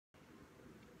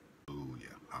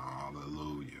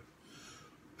Hallelujah.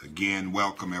 Again,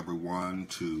 welcome everyone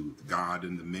to God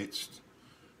in the Midst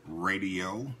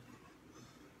Radio,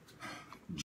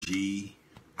 GITM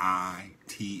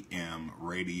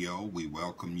Radio. We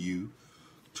welcome you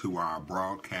to our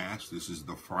broadcast. This is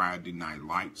the Friday Night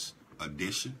Lights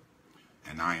edition,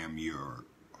 and I am your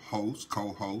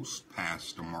co-host,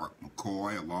 Pastor Mark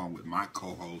McCoy, along with my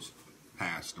co-host,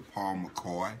 Pastor Paul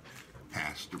McCoy.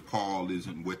 Pastor Paul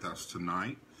isn't with us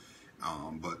tonight,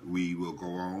 but we will go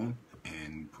on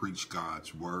and preach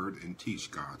God's word and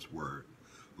teach God's word.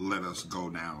 Let us go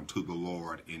down to the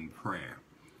Lord in prayer.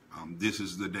 This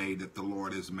is the day that the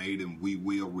Lord has made, and we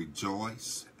will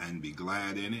rejoice and be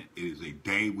glad in it. It is a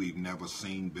day we've never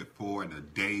seen before and a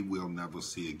day we'll never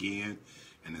see again.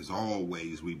 And as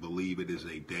always, we believe it is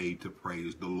a day to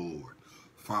praise the Lord.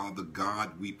 Father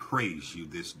God, we praise you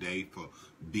this day for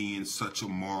being such a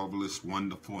marvelous,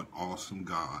 wonderful, and awesome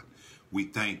God. We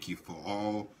thank you for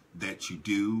all that you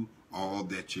do, all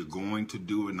that you're going to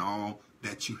do, and all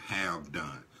that you have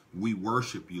done. We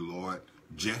worship you, Lord,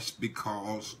 just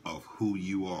because of who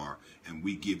you are, and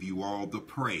we give you all the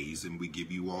praise and we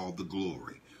give you all the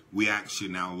glory. We ask you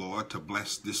now, Lord, to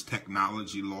bless this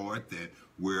technology, Lord, that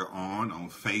we're on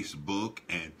Facebook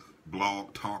and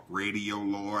Blog Talk Radio,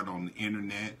 Lord, on the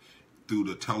internet, through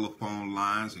the telephone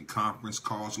lines and conference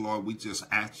calls, Lord. We just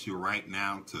ask you right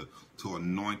now to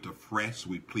anoint afresh.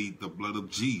 We plead the blood of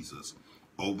Jesus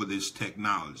over this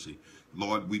technology.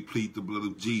 Lord, we plead the blood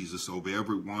of Jesus over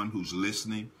everyone who's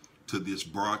listening to this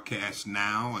broadcast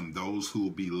now and those who will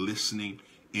be listening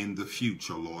in the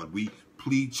future, Lord. We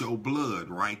plead your blood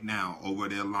right now over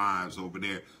their lives, over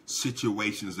their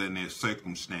situations and their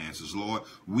circumstances. Lord,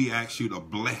 we ask you to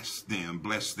bless them,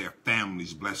 bless their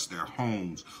families, bless their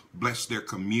homes, bless their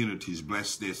communities,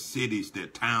 bless their cities, their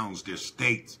towns, their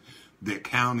states, their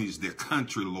counties, their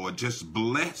country, Lord. Just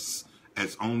bless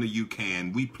as only you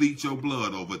can. We plead your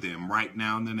blood over them right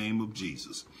now in the name of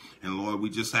Jesus. And Lord,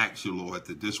 we just ask you, Lord,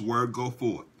 that this word go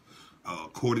forth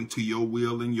according to your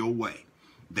will and your way,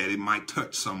 that it might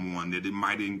touch someone, that it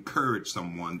might encourage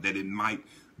someone, that it might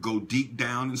go deep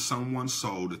down in someone's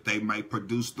soul, that they might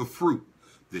produce the fruit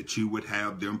that you would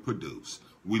have them produce.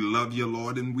 We love you,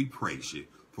 Lord, and we praise you.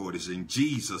 For it is in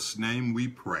Jesus' name we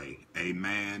pray.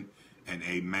 Amen and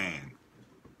amen.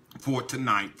 For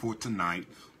tonight,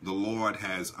 the Lord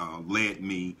has led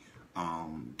me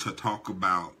to talk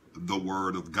about the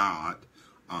Word of God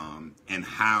and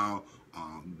how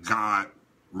God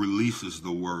releases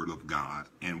the Word of God.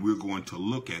 And we're going to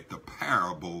look at the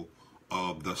parable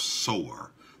of the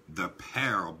sower. The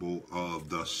parable of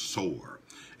the sower.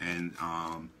 And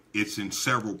it's in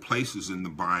several places in the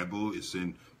Bible. It's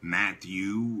in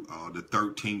Matthew, the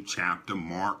 13th chapter,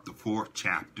 Mark, the 4th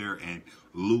chapter, and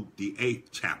Luke, the 8th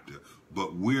chapter.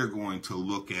 But we're going to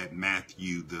look at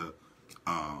Matthew, the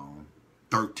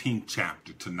 13th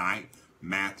chapter tonight.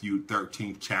 Matthew,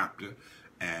 13th chapter.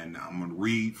 And I'm going to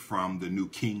read from the New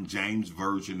King James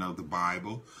Version of the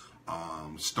Bible,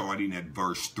 starting at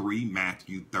verse 3,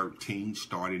 Matthew 13,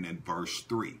 starting at verse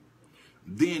 3.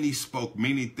 Then he spoke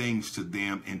many things to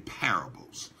them in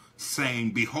parables,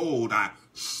 saying, Behold, a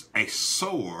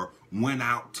sower went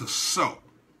out to sow.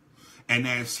 And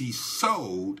as he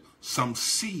sowed, some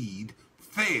seed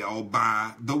fell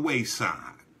by the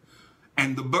wayside,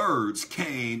 and the birds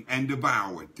came and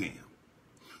devoured them.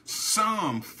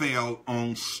 Some fell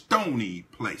on stony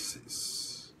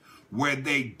places where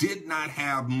they did not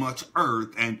have much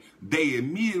earth, and they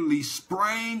immediately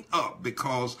sprang up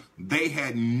because they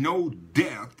had no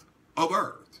depth of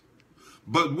earth.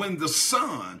 But when the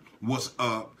sun was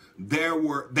up, they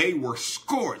were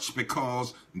scorched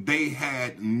because they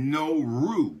had no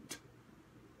root.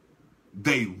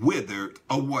 They withered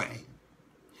away.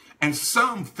 And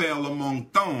some fell among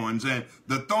thorns, and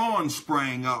the thorns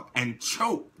sprang up and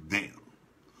choked them.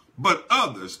 But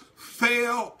others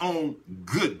fell on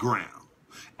good ground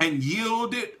and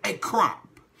yielded a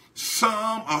crop,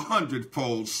 some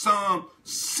 100-fold, some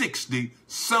 60,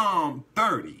 some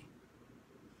 30.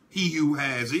 He who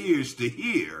has ears to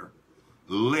hear,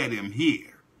 let him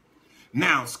hear.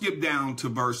 Now skip down to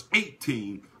verse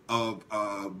 18 of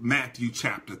Matthew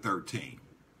chapter 13.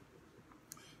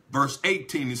 Verse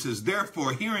 18, it says,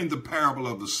 Therefore, hearing the parable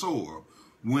of the sower,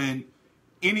 when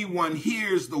anyone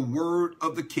hears the word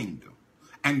of the kingdom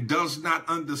and does not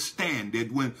understand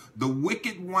it, when the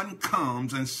wicked one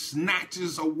comes and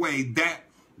snatches away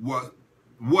what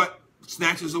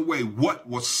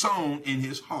was sown in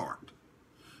his heart.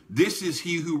 This is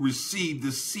he who received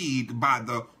the seed by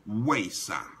the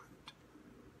wayside.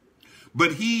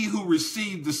 But he who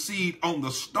received the seed on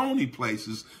the stony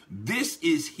places, this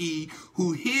is he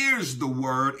who hears the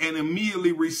word and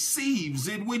immediately receives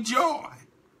it with joy.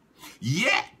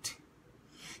 Yet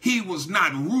he was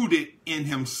not rooted in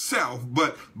himself,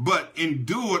 but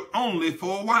endured only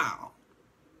for a while.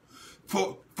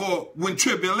 For when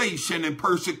tribulation and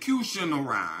persecution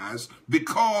arise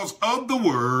because of the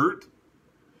word,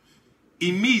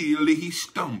 immediately he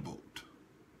stumbled.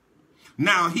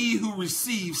 Now he who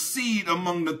receives seed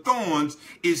among the thorns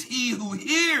is he who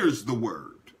hears the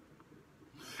word,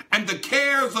 and the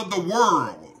cares of the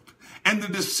world and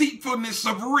the deceitfulness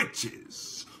of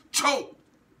riches choke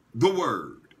the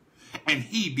word, and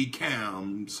he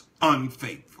becomes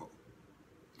unfaithful.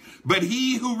 But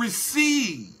he who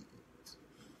receives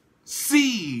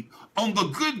seed on the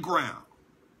good ground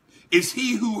is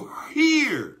he who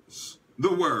hears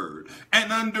the word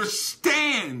and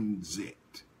understands it,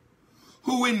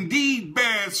 who indeed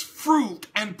bears fruit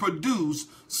and produce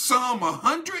some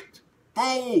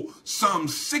 100-fold, some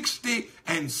 60,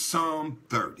 and some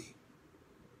 30.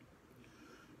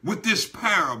 With this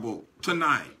parable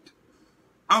tonight,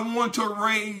 I want to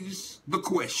raise the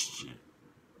question,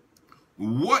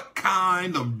 what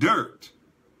kind of dirt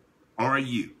are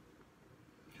you?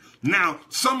 Now,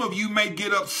 some of you may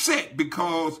get upset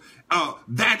because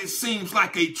that it seems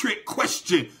like a trick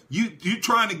question. You're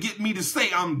trying to get me to say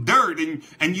I'm dirt,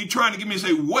 and you're trying to get me to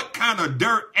say, what kind of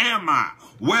dirt am I?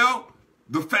 Well,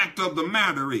 the fact of the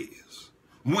matter is,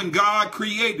 when God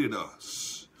created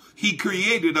us, he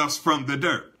created us from the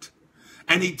dirt.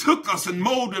 And he took us and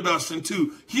molded us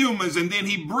into humans, and then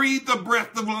he breathed the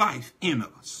breath of life in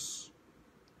us.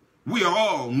 We are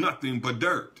all nothing but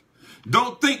dirt.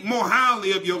 Don't think more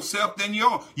highly of yourself than you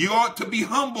are. You ought to be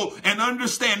humble and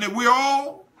understand that we're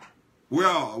all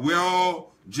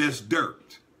just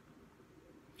dirt.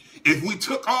 If we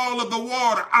took all of the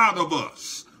water out of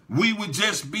us, we would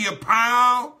just be a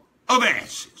pile of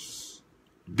ashes.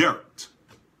 Dirt.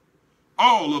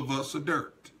 All of us are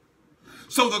dirt.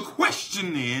 So the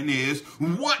question then is,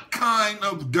 what kind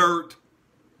of dirt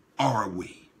are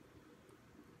we?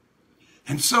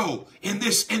 And so in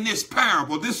this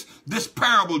parable, this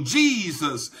parable,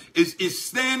 Jesus is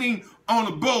standing on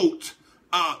a boat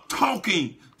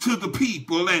talking to the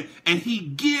people, and he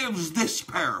gives this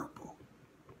parable.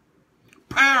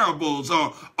 Parables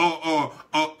are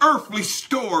earthly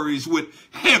stories with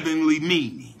heavenly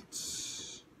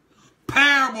meanings.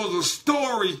 Parables are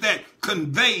stories that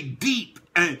convey deep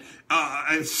and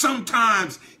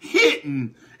sometimes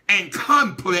hidden and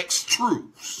complex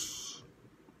truths.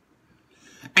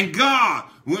 And God,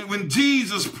 when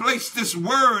Jesus placed this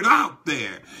word out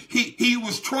there, he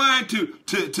was trying to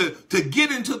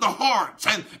get into the hearts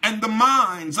and the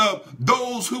minds of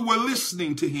those who were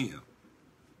listening to him.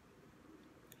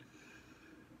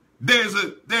 There's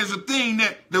a thing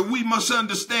that we must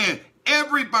understand.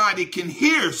 Everybody can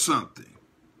hear something,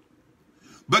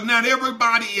 but not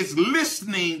everybody is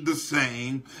listening the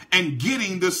same and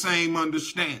getting the same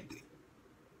understanding.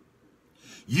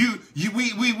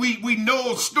 We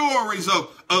know stories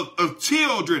of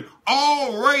children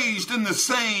all raised in the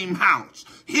same house,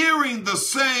 hearing the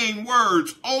same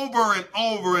words over and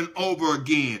over and over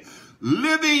again,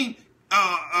 living,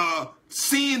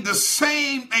 seeing the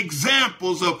same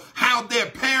examples of how their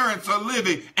parents are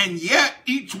living, and yet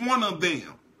each one of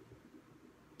them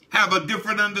have a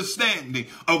different understanding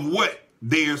of what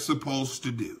they're supposed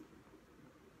to do.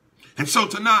 And so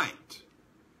tonight,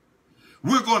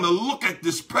 we're going to look at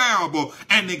this parable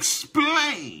and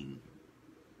explain,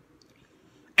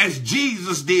 as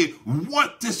Jesus did,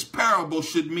 what this parable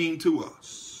should mean to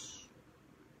us.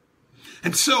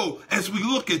 And so, as we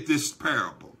look at this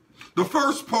parable, the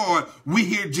first part, we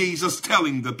hear Jesus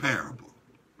telling the parable.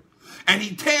 And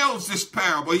he tells this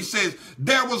parable, he says,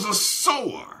 there was a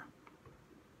sower,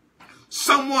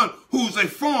 someone who's a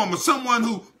farmer, someone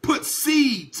who puts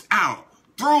seeds out,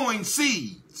 throwing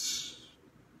seeds.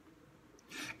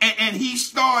 And he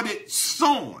started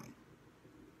sowing.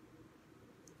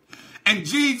 And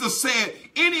Jesus said,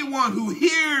 anyone who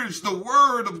hears the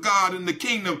word of God in the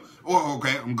kingdom, oh,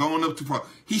 okay, I'm going up too far.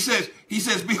 He says,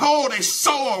 behold, a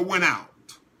sower went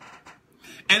out.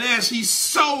 And as he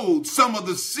sowed, some of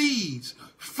the seeds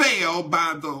fell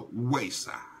by the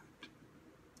wayside.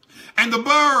 And the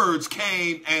birds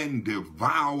came and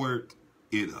devoured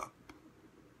it up.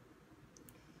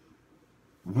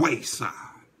 Wayside.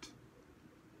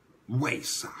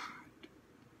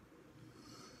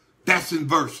 That's in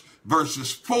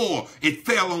verses 4. It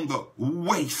fell on the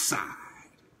wayside,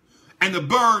 and the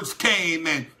birds came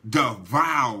and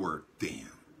devoured them.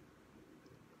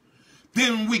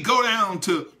 then we go down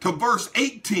to verse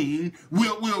 18,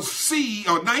 we'll see,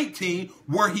 or 19,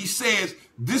 where he says,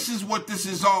 this is what this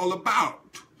is all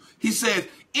about. He says,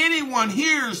 anyone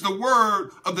hears the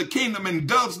word of the kingdom and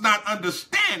does not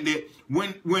understand it,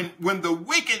 when the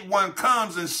wicked one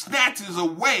comes and snatches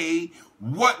away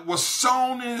what was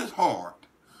sown in his heart,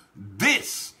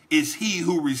 this is he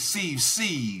who receives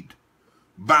seed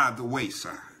by the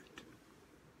wayside.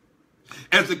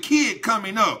 As a kid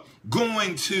coming up,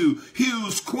 going to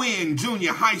Hughes Quinn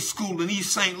Junior High School in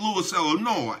East St. Louis,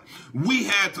 Illinois, we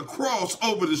had to cross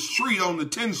over the street on the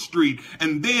 10th Street.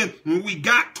 And then when we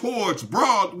got towards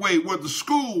Broadway where the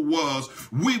school was,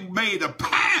 we made a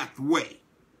pathway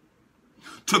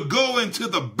to go into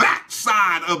the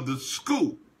backside of the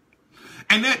school.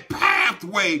 And that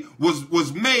pathway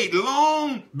was made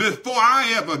long before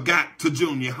I ever got to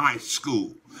junior high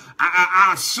school.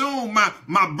 I assume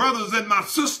my brothers and my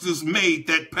sisters made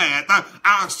that path.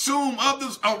 I assume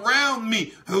others around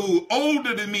me who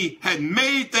older than me had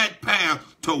made that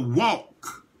path to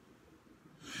walk.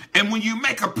 And when you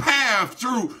make a path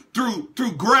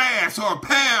through grass or a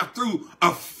path through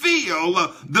a field,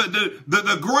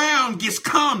 the ground gets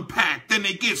compact and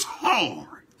it gets hard.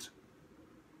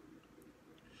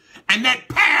 And that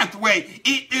pathway,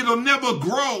 it'll never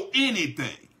grow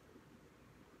anything.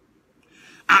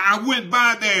 I went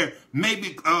by there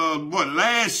maybe,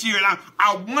 last year, and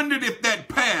I wondered if that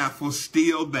path was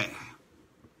still there.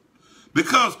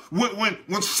 Because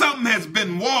when something has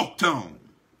been walked on,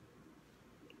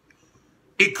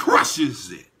 it crushes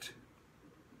it.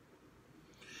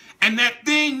 And that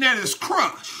thing that is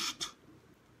crushed,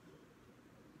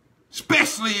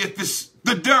 especially if it's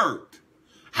the dirt,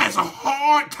 has a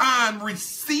hard time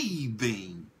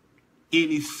receiving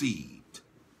any seed.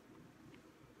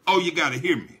 Oh, you got to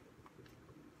hear me.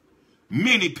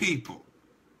 Many people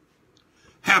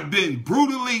have been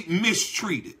brutally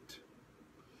mistreated.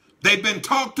 They've been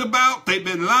talked about. They've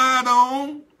been lied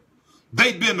on.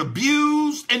 They've been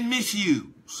abused and misused.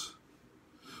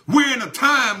 We're in a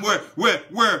time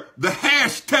where the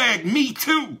hashtag Me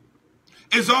Too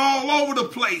is all over the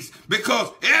place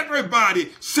because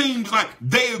everybody seems like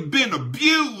they've been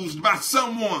abused by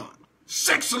someone,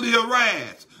 sexually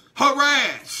harassed,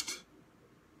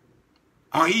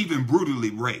 or even brutally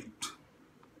raped.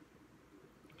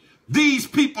 These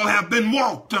people have been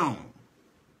walked on,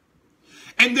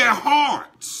 and their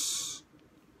hearts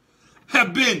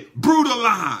have been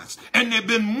brutalized, and they've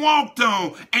been walked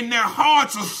on, and their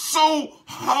hearts are so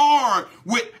hard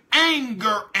with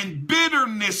anger and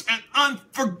bitterness and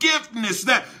unforgiveness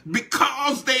that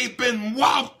because they've been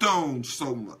walked on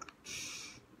so much.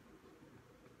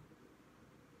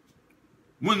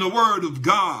 When the word of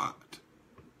God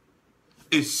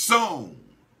is sown,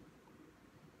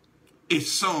 it's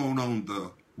sown on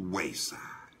the wayside.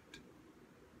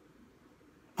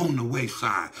 On the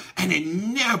wayside. And it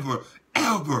never,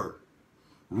 ever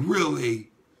really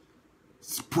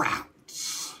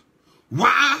sprouts.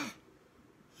 Why?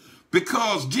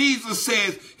 Because Jesus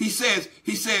says, he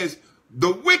says,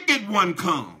 the wicked one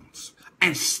comes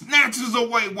and snatches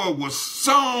away what was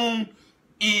sown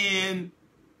in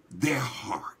their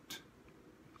heart.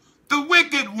 The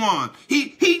wicked one,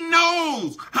 he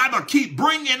knows how to keep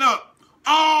bringing up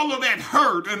all of that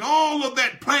hurt and all of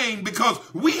that pain because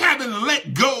we haven't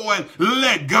let go and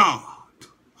let God.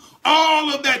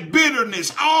 All of that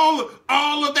bitterness, all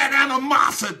of that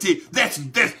animosity that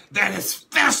has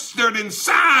festered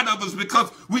inside of us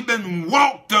because we've been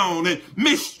walked on and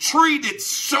mistreated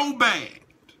so bad.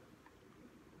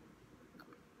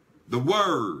 The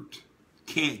word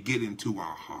can't get into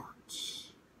our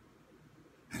hearts.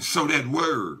 And so that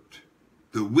word,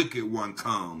 the wicked one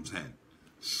comes and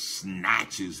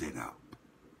snatches it up.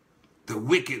 The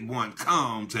wicked one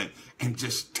comes and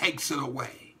just takes it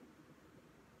away.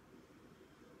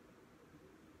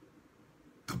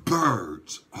 The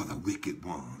birds are the wicked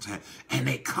ones, and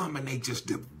they come and they just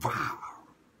devour.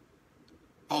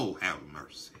 Oh, have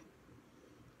mercy.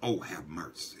 Oh, have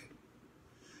mercy.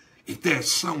 If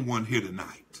there's someone here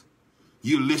tonight,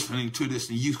 you're listening to this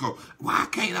and you go, why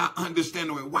can't I understand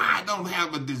the word? Why I don't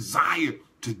have a desire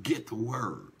to get the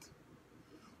word?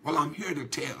 Well, I'm here to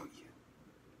tell you.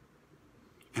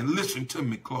 And listen to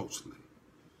me closely.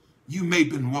 You may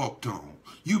have been walked on.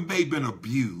 You may have been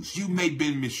abused. You may have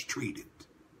been mistreated.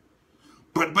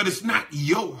 But it's not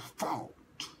your fault.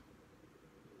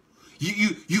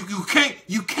 You can't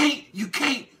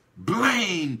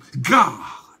blame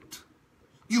God.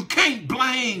 You can't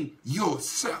blame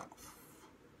yourself.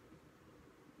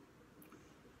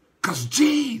 Because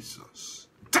Jesus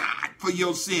died for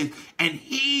your sins, and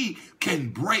he can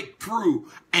break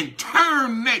through and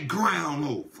turn that ground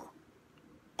over.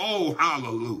 Oh,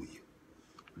 hallelujah.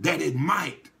 That it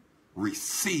might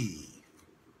receive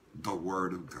the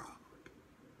word of God.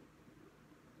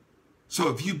 So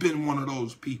if you've been one of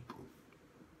those people,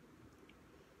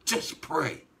 just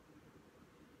pray.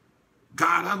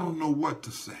 God, I don't know what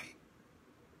to say.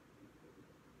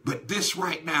 But this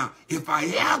right now, if I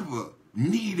ever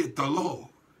needed the Lord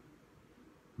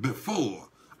before,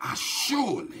 I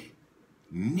surely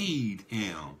need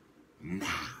him now.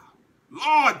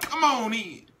 Lord, come on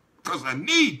in, because I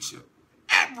need you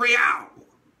every hour.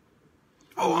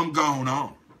 Oh, I'm going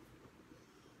on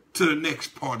to the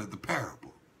next part of the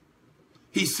parable.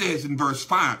 He says in verse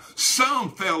 5,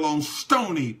 some fell on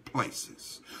stony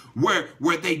places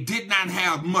where they did not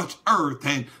have much earth,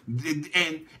 and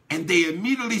they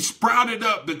immediately sprouted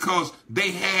up because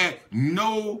they had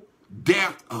no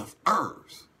depth of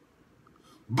earth.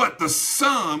 But the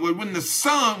sun, when the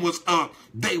sun was up,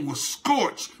 they were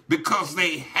scorched because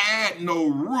they had no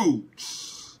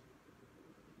roots.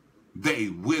 They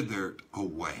withered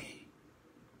away.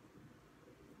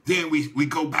 Then we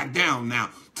go back down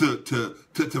now to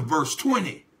verse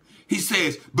 20. He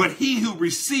says, but he who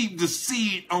received the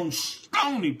seed on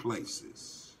stony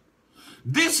places,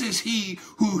 this is he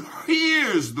who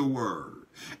hears the word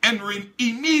and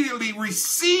immediately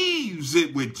receives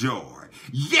it with joy.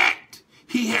 Yet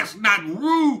he has not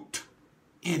root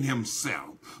in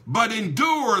himself, but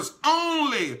endures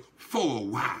only for a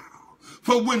while.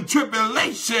 For when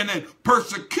tribulation and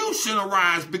persecution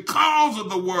arise because of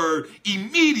the word,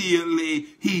 immediately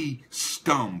he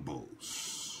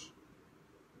stumbles.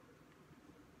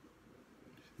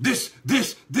 This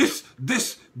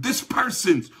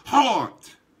person's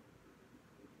heart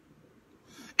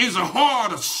is a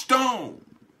heart of stone.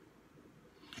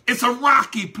 It's a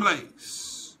rocky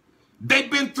place. They've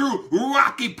been through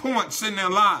rocky points in their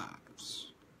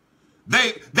lives.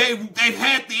 They've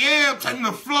had the ebbs and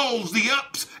the flows, the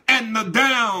ups and the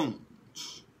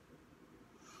downs.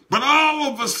 But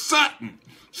all of a sudden,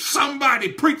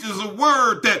 somebody preaches a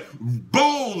word that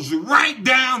blows right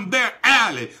down their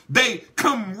alley. They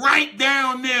come right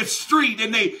down their street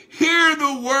and they hear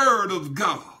the word of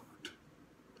God.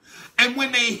 And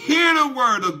when they hear the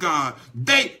word of God,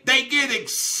 they get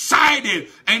excited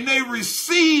and they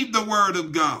receive the word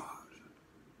of God.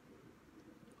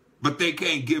 But they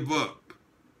can't give up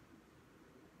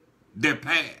their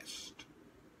past.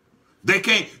 They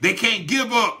can't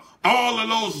give up all of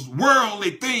those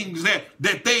worldly things that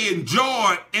they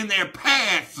enjoyed in their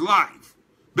past life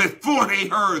before they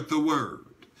heard the word.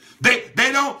 They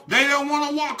don't want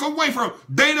to walk away from it.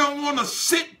 They don't want to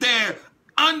sit there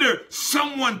under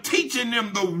someone teaching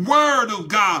them the word of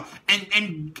God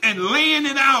and laying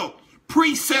it out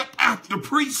precept after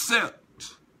precept.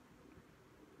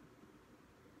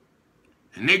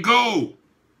 And they go.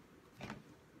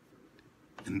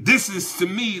 And this is to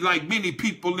me like many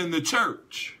people in the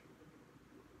church.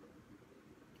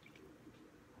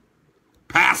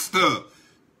 Pastor,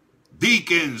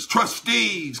 deacons,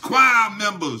 trustees, choir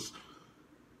members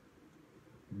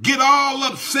get all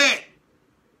upset.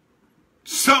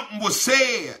 Something was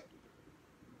said.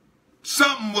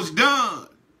 Something was done.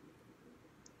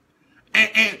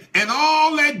 And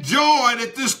all that joy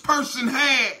that this person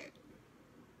had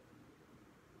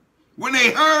when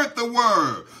they heard the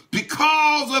word,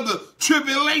 because of the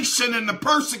tribulation and the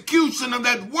persecution of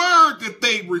that word that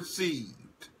they received,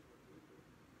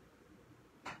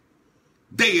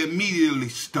 they immediately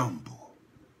stumble.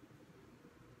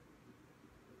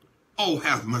 Oh,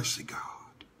 have mercy, God.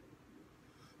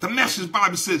 The Message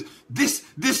Bible says, this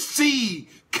seed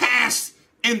cast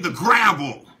in the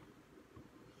gravel.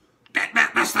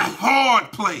 That's the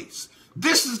hard place.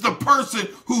 This is the person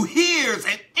who hears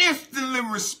and instantly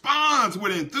responds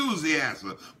with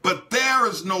enthusiasm, but there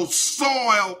is no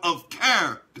soil of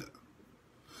character.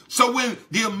 So when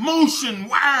the emotion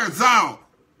wears out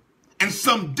and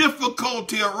some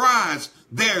difficulty arises,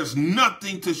 there's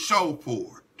nothing to show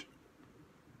for it.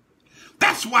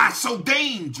 That's why it's so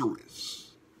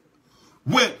dangerous.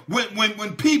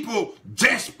 When people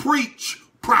just preach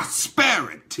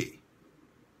prosperity,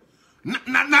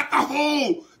 not the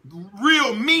whole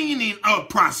real meaning of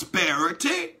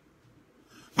prosperity,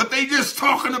 but they just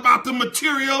talking about the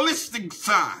materialistic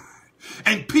side.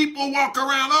 And people walk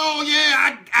around, oh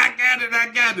yeah,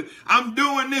 I got it. I'm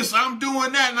doing this, I'm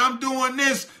doing that, and I'm doing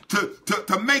this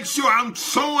to make sure I'm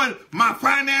sowing my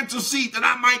financial seed that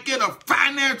I might get a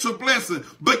financial blessing.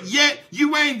 But yet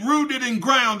you ain't rooted and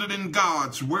grounded in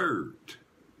God's word.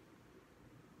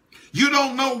 You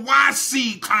don't know why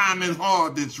seed time and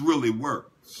harvest really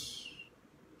works.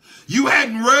 You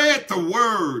hadn't read the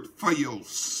word for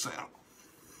yourself.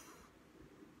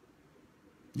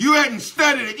 You hadn't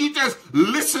studied it. You just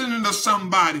listening to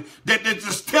somebody that's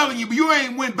just telling you, but you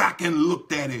ain't went back and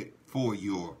looked at it for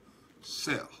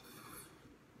yourself.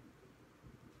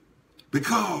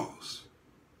 Because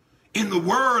in the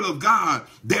Word of God,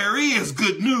 there is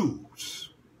good news,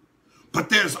 but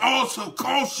there's also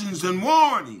cautions and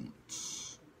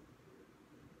warnings.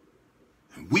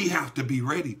 And we have to be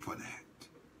ready for that.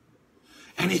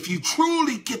 And if you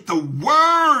truly get the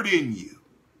Word in you,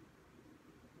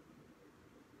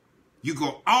 you're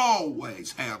going to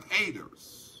always have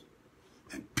haters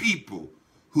and people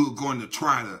who are going to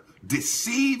try to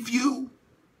deceive you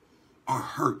or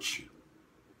hurt you.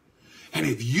 And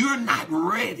if you're not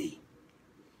ready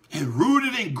and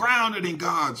rooted and grounded in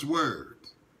God's Word,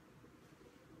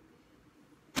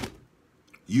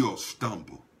 you'll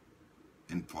stumble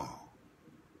and fall.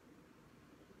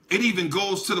 It even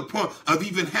goes to the point of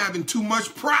even having too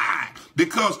much pride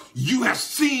because you have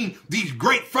seen these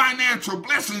great financial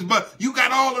blessings, but you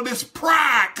got all of this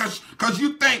pride because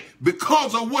you think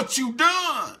because of what you've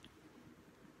done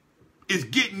is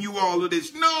getting you all of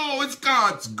this. No, it's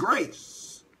God's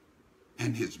grace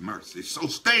and his mercy. So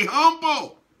stay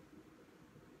humble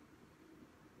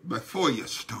before you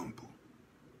stumble.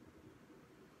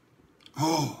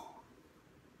 Oh,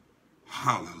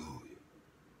 hallelujah.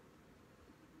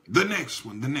 The next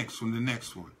one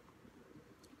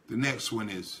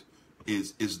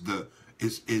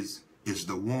is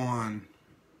the one,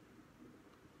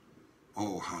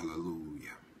 oh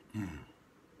hallelujah,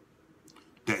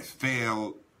 that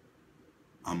fell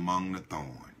among the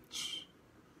thorns.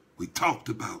 We talked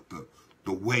about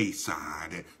the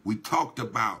wayside, and we talked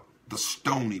about the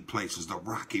stony places, the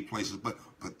rocky places, but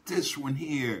this one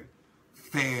here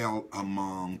fell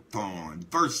among thorns.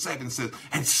 Verse 7 says,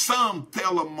 and some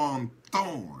fell among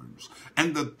thorns,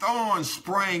 and the thorns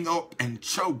sprang up and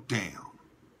choked down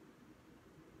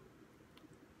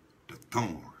the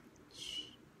thorns.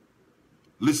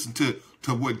 Listen to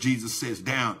what Jesus says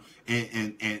down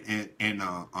and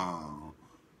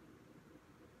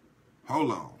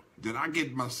hold on. Did I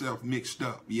get myself mixed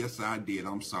up? Yes, I did.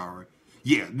 I'm sorry.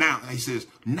 Yeah, now, he says,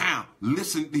 now,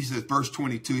 listen, he says, verse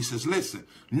 22, he says, listen,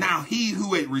 now he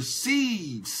who had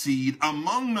received seed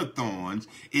among the thorns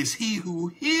is he who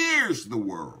hears the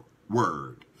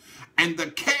word, and the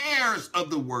cares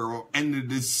of the world and the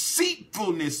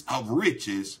deceitfulness of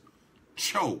riches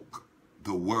choke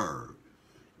the word,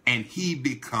 and he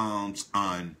becomes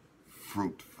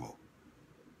unfruitful.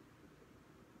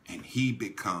 And he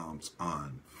becomes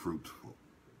unfruitful.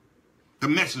 The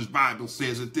Message Bible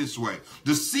says it this way.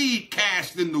 The seed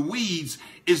cast in the weeds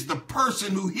is the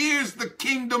person who hears the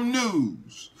kingdom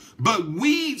news, but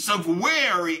weeds of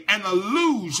worry and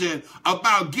illusion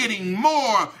about getting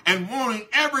more and wanting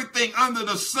everything under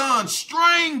the sun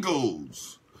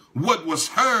strangles what was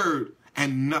heard,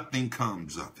 and nothing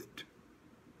comes of it.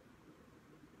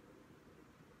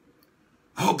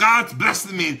 Oh, God's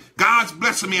blessing me, and God's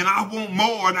blessing me, and I want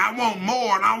more, and I want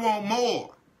more, and I want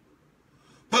more.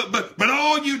 But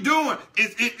all you doing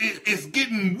is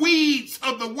getting weeds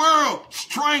of the world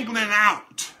strangling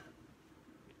out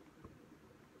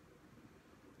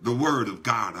the word of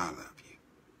God out of you.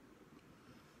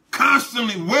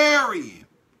 Constantly worrying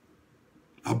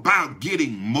about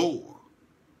getting more.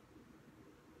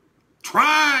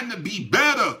 Trying to be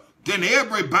better than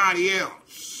everybody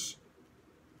else.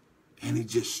 And it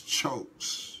just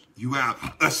chokes you out.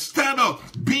 Instead of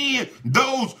being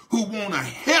those who want to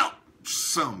help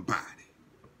somebody.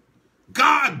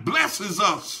 God blesses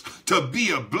us to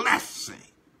be a blessing.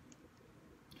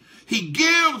 He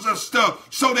gives us stuff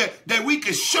so that we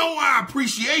can show our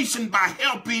appreciation by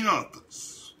helping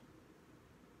others.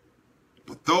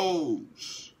 But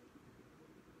those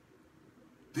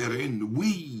that are in the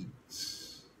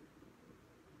weeds,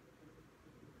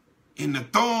 in the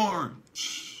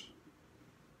thorns,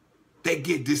 they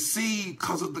get deceived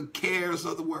because of the cares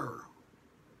of the world.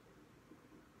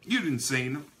 You didn't see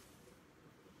them.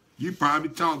 You probably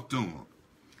talked to them.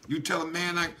 You tell them,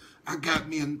 man, I got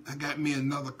me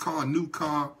another car, a new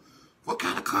car. What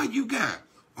kind of car you got?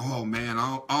 Oh man,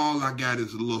 all I got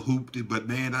is a little hoopty, but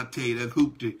man, I tell you that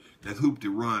hoopty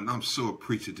run, I'm so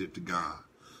appreciative to God.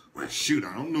 Well, shoot,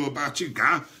 I don't know about you.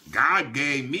 God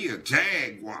gave me a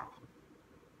Jaguar.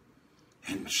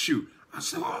 And shoot, I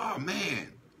said, oh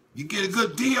man, you get a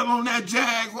good deal on that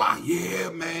Jaguar? Yeah,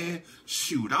 man.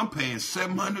 Shoot, I'm paying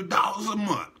 $700 a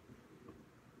month.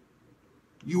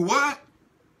 You what?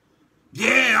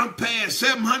 Yeah, I'm paying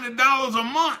 $700 a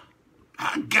month.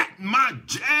 I got my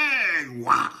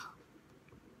Jaguar.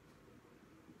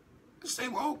 I say,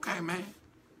 well, okay, man.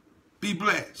 Be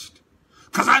blessed.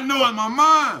 Because I know in my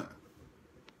mind,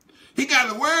 He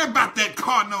got to worry about that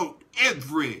car note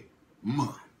every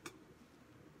month.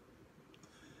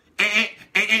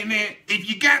 And then if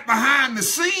you got behind the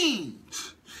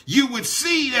scenes, you would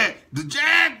see that the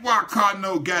Jaguar car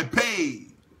note got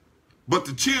paid, but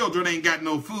the children ain't got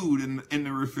no food in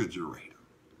the refrigerator.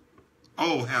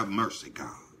 Oh, have mercy, God.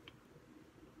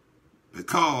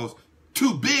 Because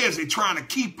too busy trying to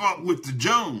keep up with the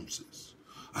Joneses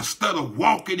instead of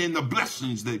walking in the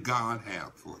blessings that God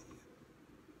has for you.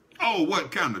 Oh, what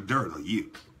kind of dirt are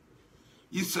you?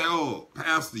 You say, oh,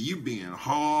 Pastor, you being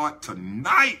hard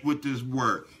tonight with this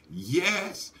word.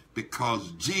 Yes, because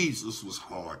Jesus was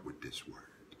hard with this word.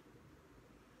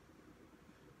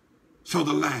 So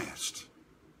the last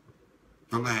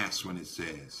one it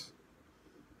says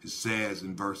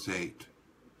in verse 8,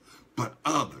 but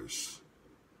others,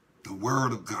 the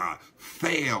word of God,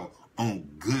 fell on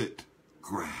good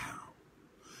ground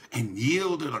and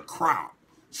yielded a crop,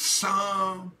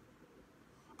 some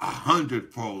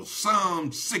 100-fold,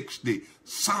 some 60,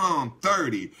 some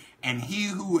 30, and he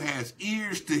who has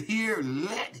ears to hear,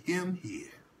 let him hear.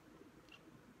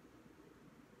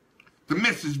 The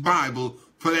Message Bible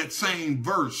for that same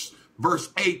verse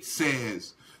 8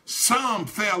 says, some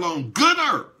fell on good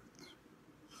earth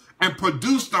and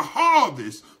produced a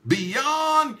harvest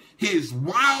beyond his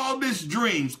wildest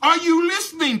dreams. Are you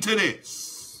listening to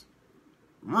this?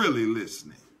 Really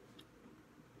listening?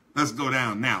 Let's go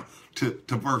down now to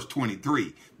verse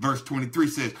 23. Verse 23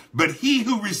 says, but he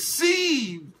who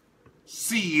received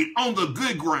seed on the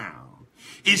good ground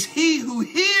is he who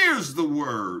hears the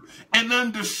word and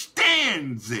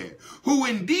understands it, who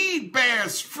indeed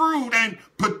bears fruit and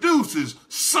produces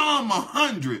some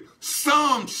 100,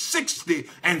 some 60,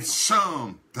 and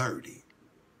some 30.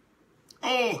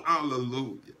 Oh,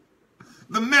 hallelujah.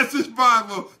 The Message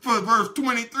Bible for verse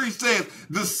 23 says,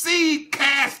 the seed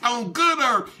cast on good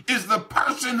earth is the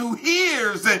person who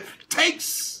hears and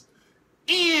takes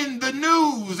in the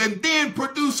news and then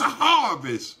produce a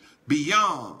harvest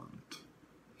beyond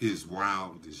his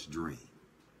wildest dream.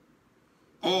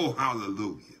 Oh,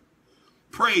 hallelujah.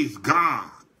 Praise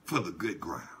God for the good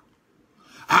ground.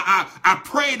 I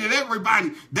pray that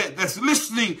everybody that's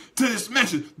listening to this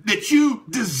message, that you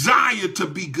desire to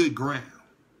be good ground.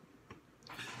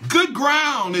 Good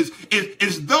ground is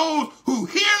those who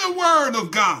hear the word of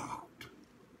God.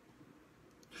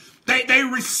 They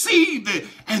receive it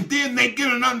and then they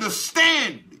get an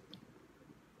understanding.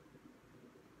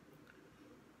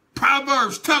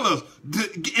 Proverbs tell us,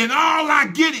 in all our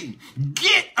getting,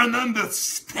 get an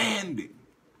understanding.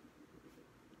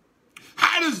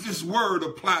 How does this word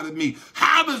apply to me?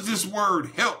 How does this word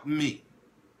help me?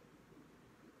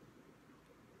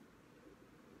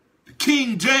 The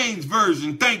King James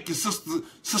Version, thank you,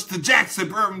 Sister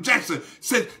Jackson, Reverend Jackson,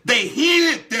 said they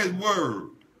hid that word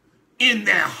in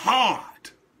their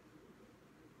heart,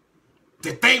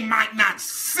 that they might not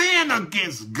sin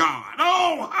against God.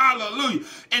 Oh, hallelujah.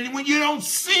 And when you don't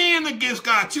sin against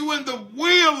God, you're in the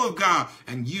will of God,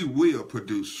 and you will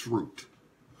produce fruit.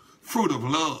 Fruit of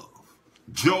love,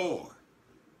 joy,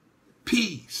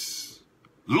 peace,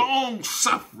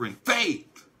 long-suffering,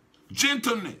 faith,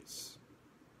 gentleness,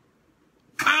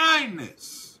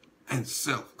 kindness, and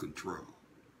self-control.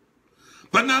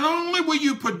 But not only will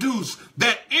you produce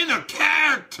that inner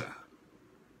character,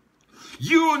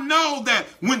 you will know that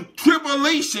when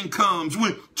tribulation comes,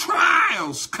 when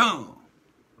trials come,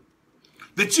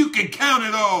 that you can count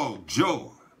it all joy.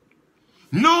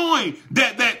 Knowing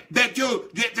that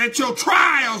your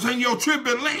trials and your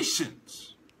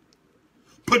tribulations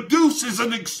produces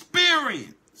an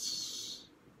experience.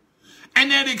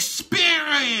 And that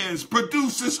experience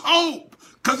produces hope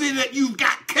because that you've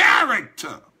got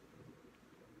character.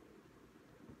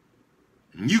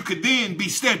 You could then be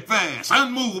steadfast,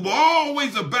 unmovable,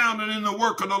 always abounding in the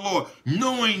work of the Lord,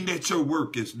 knowing that your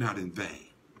work is not in vain.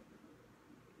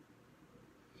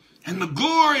 And the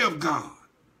glory of God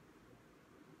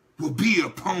will be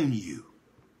upon you.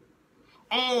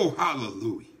 Oh,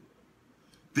 hallelujah.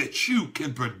 That you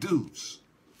can produce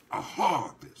a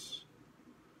harvest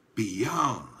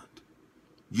beyond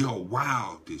your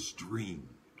wildest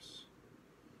dreams.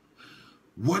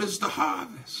 What is the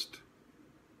harvest?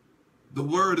 The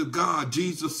word of God,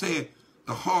 Jesus said,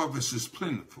 the harvest is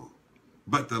plentiful,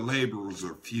 but the laborers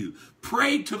are few.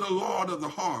 Pray to the Lord of the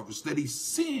harvest that he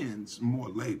sends more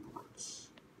laborers.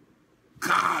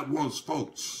 God wants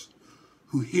folks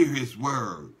who hear his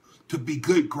word to be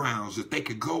good grounds that they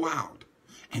could go out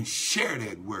and share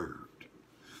that word.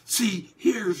 See,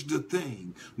 here's the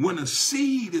thing. When a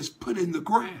seed is put in the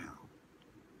ground,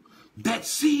 that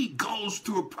seed goes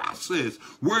through a process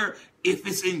where if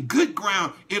it's in good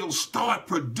ground, it'll start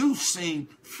producing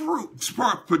fruit,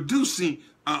 start producing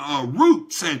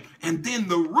roots, and then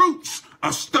the roots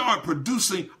start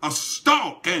producing a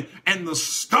stalk, and the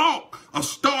stalk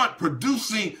start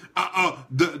producing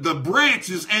the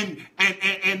branches, and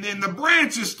then the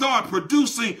branches start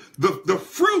producing the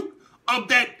fruit of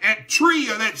that tree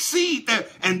or that seed,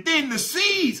 and then the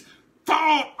seeds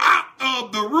fall out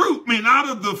of the root, out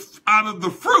of the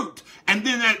fruit, and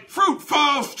then that fruit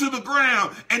falls to the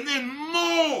ground, and then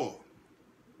more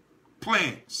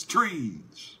plants,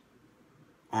 trees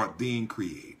are then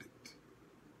created.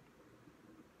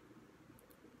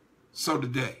 So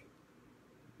today,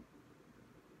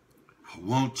 I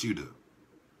want you to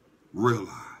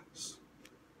realize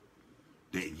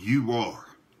that you are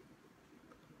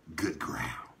good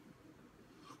ground.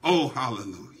 Oh,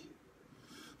 hallelujah.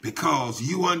 Because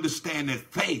you understand that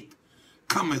faith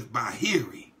cometh by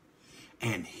hearing,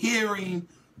 and hearing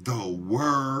the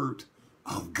word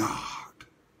of God.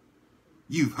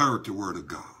 You've heard the word of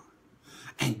God.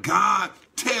 And God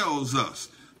tells us,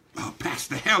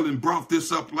 Pastor Helen brought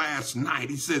this up last night.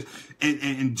 He says,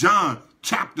 in John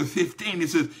chapter 15, it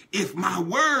says, if my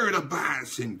word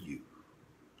abides in you.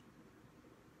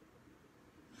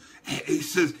 And it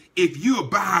says, if you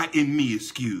abide in me,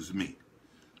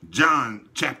 John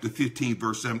chapter 15,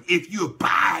 verse 7, if you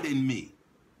abide in me,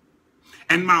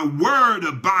 and my word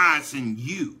abides in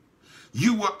you,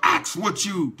 you will ask what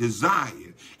you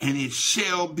desire, and it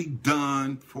shall be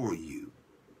done for you.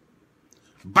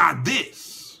 By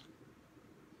this,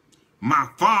 my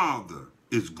Father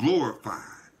is glorified,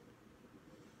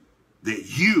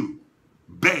 that you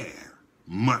bear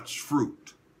much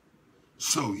fruit,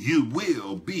 so you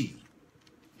will be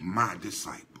my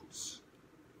disciples.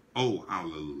 Oh,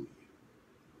 hallelujah.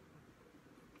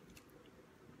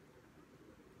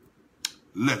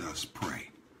 Let us pray.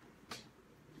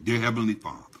 Dear Heavenly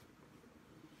Father,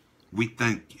 we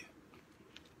thank you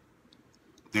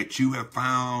that you have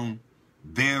found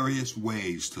various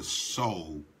ways to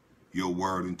sow your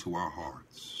word into our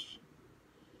hearts.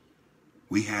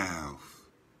 We have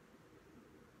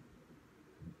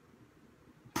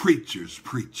preachers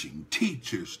preaching,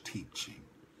 teachers teaching.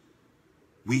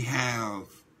 We have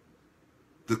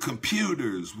the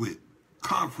computers with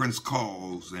conference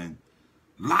calls and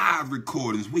live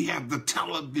recordings. We have the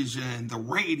television and the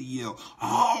radio,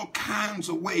 all kinds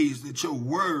of ways that your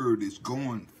word is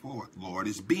going forth, Lord.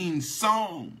 It's being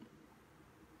sown.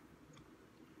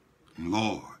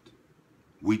 Lord,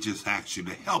 we just ask you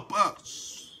to help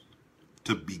us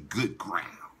to be good ground,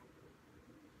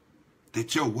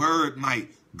 that your word might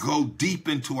go deep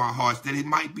into our hearts, that it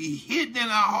might be hidden in our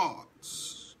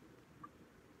hearts,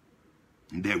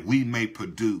 and that we may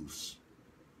produce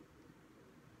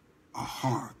a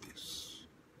harvest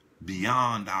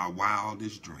beyond our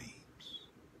wildest dreams.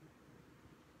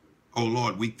 Oh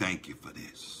Lord, we thank you for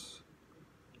this,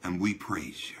 and we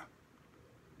praise you.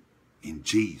 In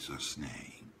Jesus'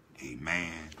 name,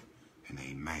 amen and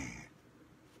amen.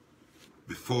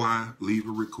 Before I leave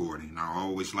a recording, I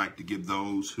always like to give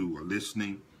those who are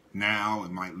listening now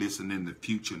and might listen in the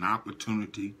future an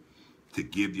opportunity to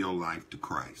give your life to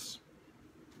Christ.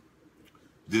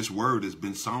 This word has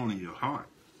been sown in your heart.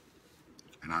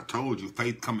 And I told you,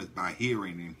 faith cometh by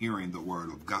hearing, and hearing the word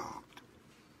of God.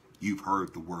 You've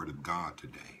heard the word of God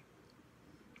today.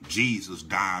 Jesus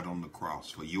died on the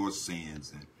cross for your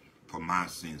sins and for my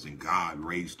sins, and God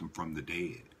raised him from the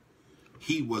dead.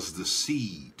 He was the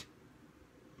seed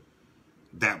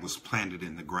that was planted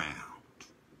in the ground.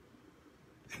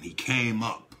 And he came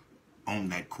up on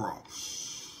that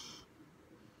cross.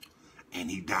 And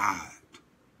he died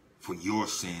for your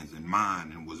sins and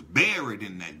mine, and was buried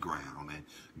in that ground. And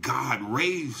God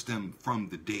raised him from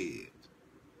the dead,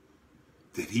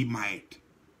 that he might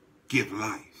give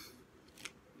life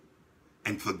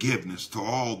and forgiveness to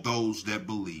all those that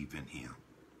believe in him.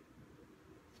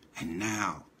 And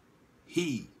now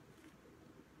he,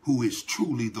 who is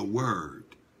truly the word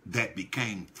that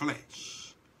became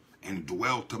flesh and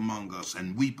dwelt among us,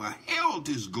 and we beheld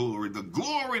his glory, the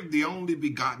glory of the only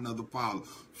begotten of the Father,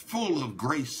 full of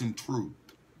grace and truth,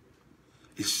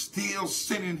 is still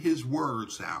sending his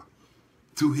words out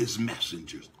through his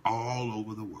messengers all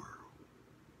over the world.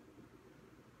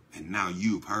 And now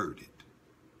you've heard it.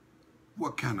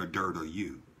 What kind of dirt are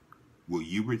you? Will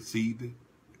you receive it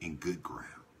in good ground?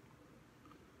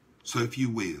 So if you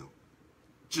will,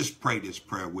 just pray this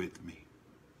prayer with me,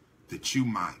 that you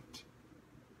might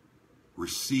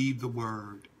receive the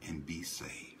word and be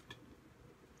saved.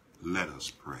 Let us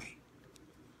pray.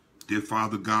 Dear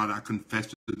Father God, I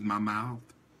confess with my mouth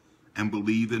and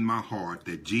believe in my heart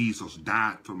that Jesus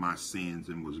died for my sins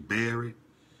and was buried,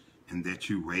 and that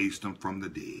you raised him from the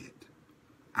dead.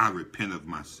 I repent of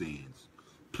my sins.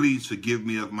 Please forgive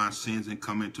me of my sins and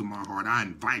come into my heart. I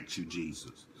invite you,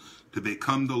 Jesus, to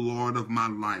become the Lord of my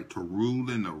life, to rule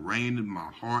and to reign in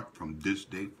my heart from this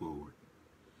day forward.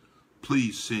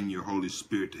 Please send your Holy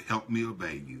Spirit to help me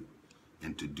obey you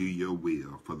and to do your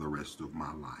will for the rest of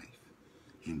my life.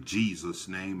 In Jesus'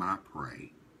 name I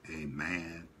pray.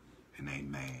 Amen and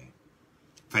amen.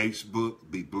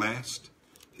 Facebook, be blessed.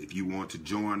 If you want to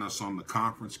join us on the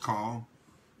conference call,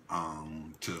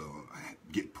 to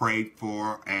get prayed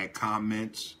for, add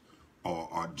comments,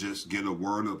 or just get a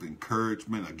word of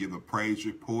encouragement or give a praise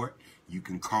report, you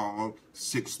can call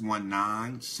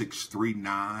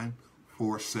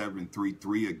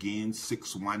 619-639-4733. Again,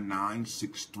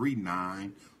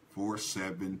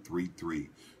 619-639-4733.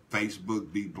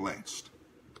 Facebook, be blessed.